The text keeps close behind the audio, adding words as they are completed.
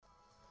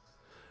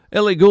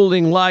Ellie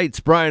Goulding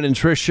Lights, Brian and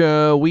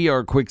Tricia. We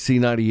are Quick C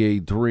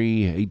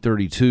 98.3,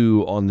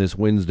 8:32 on this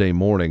Wednesday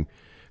morning.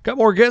 Got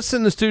more guests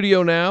in the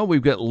studio now.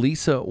 We've got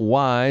Lisa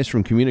Wise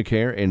from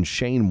Communicare and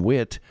Shane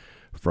Witt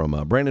from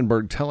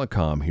Brandenburg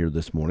Telecom here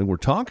this morning. We're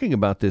talking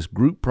about this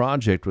group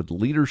project with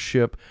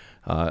Leadership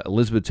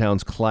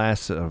Elizabethtown's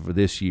class of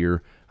this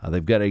year.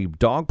 They've got a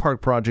dog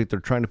park project they're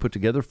trying to put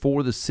together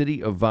for the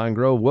city of Vine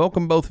Grove.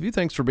 Welcome, both of you.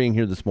 Thanks for being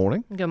here this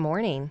morning. Good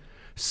morning.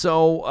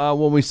 So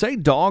when we say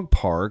dog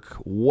park,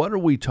 what are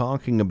we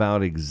talking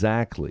about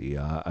exactly?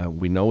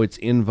 We know it's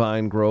in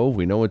Vine Grove.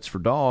 We know it's for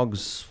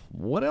dogs.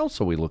 What else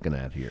are we looking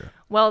at here?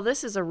 Well,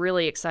 this is a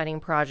really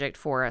exciting project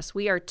for us.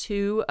 We are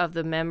two of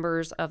the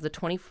members of the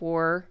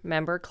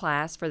 24-member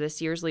class for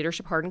this year's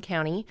Leadership Hardin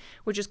County,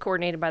 which is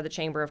coordinated by the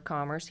Chamber of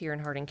Commerce here in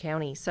Hardin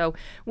County. So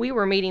we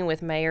were meeting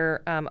with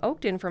Mayor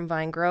Oakton from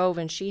Vine Grove,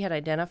 and she had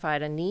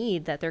identified a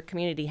need that their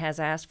community has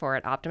asked for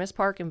at Optimus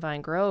Park in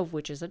Vine Grove,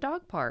 which is a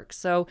dog park.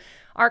 So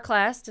our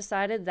class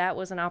decided that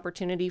was an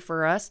opportunity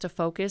for us to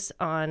focus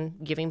on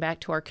giving back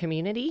to our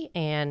community,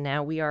 and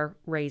now we are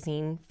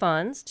raising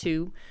funds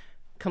to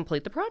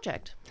complete the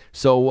project.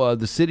 So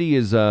the city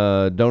is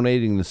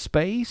donating the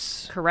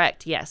space?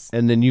 Correct, yes.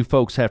 And then you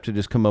folks have to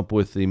just come up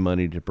with the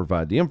money to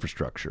provide the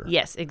infrastructure?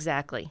 Yes,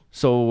 exactly.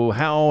 So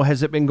how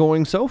has it been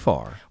going so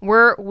far?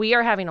 We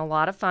are having a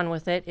lot of fun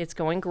with it. It's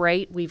going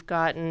great. We've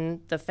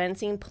gotten the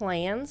fencing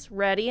plans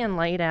ready and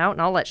laid out,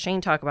 and I'll let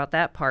Shane talk about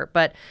that part.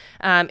 But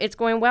it's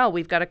going well.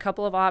 We've got a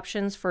couple of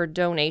options for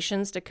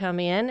donations to come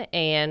in,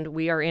 and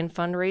we are in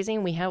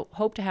fundraising. We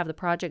hope to have the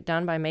project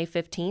done by May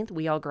 15th.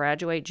 We all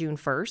graduate June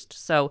 1st.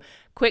 So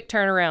quick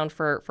turnaround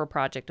for a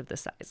project of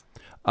this size.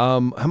 How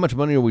much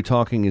money are we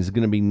talking is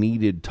going to be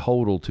needed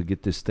total to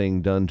get this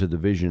thing done to the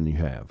vision you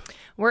have?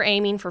 We're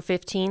aiming for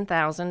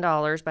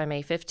 $15,000 by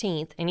May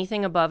 15th.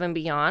 Anything above and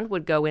beyond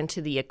would go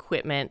into the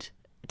equipment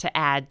to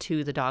add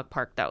to the dog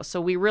park, though.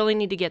 So we really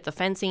need to get the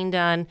fencing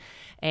done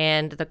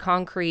and the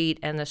concrete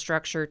and the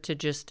structure to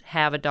just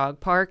have a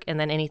dog park, and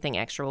then anything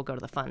extra will go to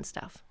the fun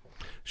stuff.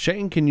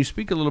 Shane, can you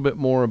speak a little bit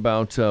more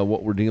about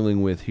what we're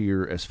dealing with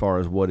here as far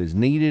as what is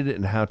needed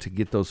and how to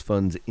get those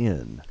funds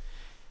in?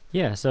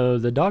 Yeah, so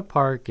the dog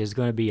park is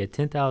going to be a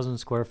 10,000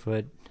 square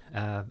foot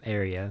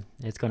area.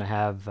 It's going to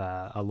have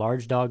a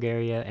large dog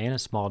area and a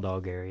small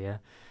dog area.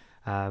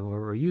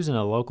 We're using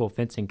a local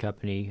fencing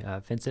company,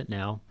 Fence It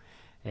Now,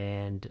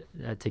 and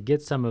to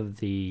get some of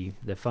the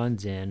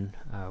funds in,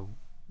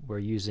 we're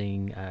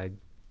using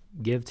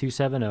Give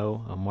 270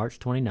 on March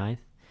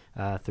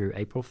 29th through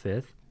April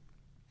 5th.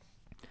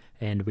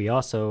 And we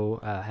also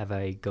have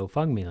a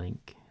GoFundMe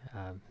link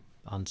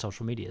on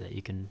social media that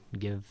you can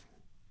give.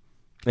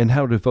 And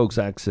how do folks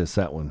access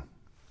that one?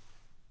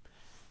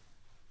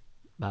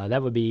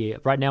 That would be,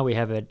 right now we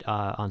have it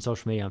on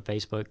social media on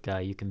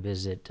Facebook. You can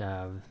visit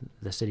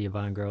the City of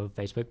Vine Grove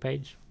Facebook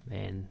page,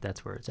 and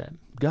that's where it's at.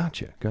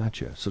 Gotcha.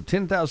 So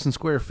 10,000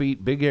 square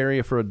feet, big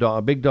area for a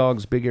dog, big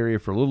dogs, big area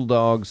for little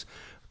dogs,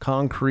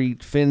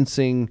 concrete,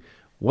 fencing.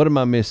 What am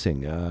I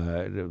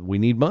missing? We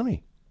need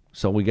money.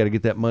 So we got to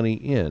get that money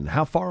in.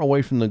 How far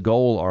away from the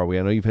goal are we?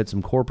 I know you've had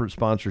some corporate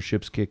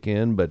sponsorships kick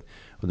in, but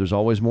there's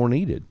always more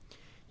needed.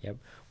 Yep.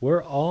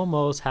 We're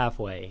almost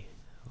halfway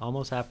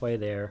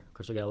there. Of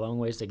course, we got a long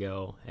ways to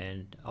go,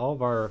 and all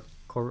of our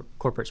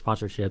corporate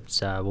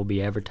sponsorships will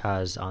be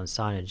advertised on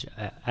signage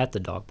at the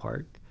dog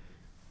park.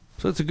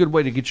 So it's a good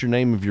way to get your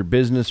name of your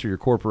business or your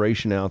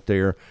corporation out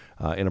there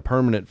in a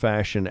permanent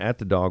fashion at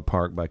the dog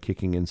park by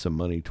kicking in some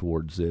money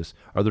towards this.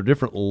 Are there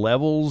different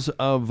levels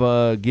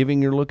of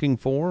giving you're looking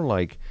for?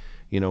 Like,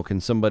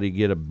 can somebody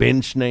get a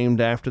bench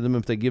named after them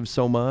if they give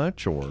so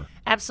much? Or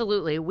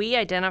Absolutely. We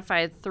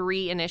identified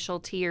three initial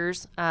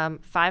tiers,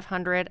 $500,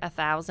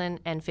 $1,000,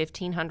 and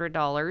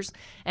 $1,500.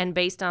 And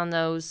based on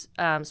those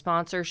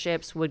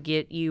sponsorships would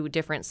get you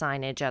different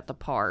signage at the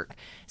park.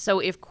 So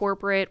if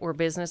corporate or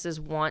businesses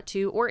want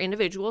to, or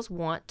individuals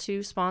want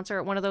to sponsor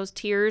at one of those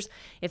tiers,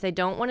 if they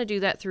don't want to do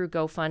that through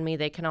GoFundMe,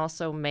 they can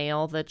also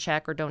mail the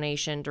check or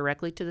donation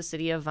directly to the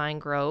City of Vine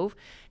Grove.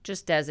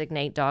 Just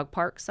designate dog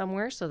park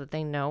somewhere so that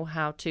they know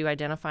how to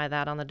identify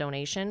that on the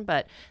donation.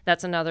 But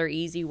that's another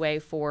easy way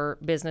for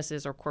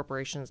businesses or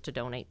corporations to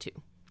donate to.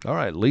 All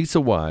right, Lisa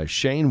Wise,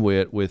 Shane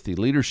Witt with the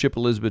Leadership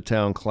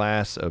Elizabethtown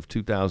class of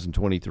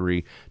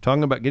 2023,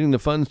 talking about getting the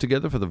funds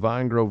together for the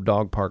Vine Grove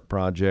Dog Park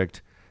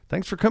project.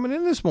 Thanks for coming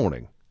in this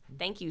morning.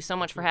 Thank you so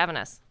much for having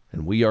us.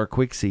 And we are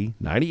Quick C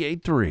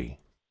 98.3.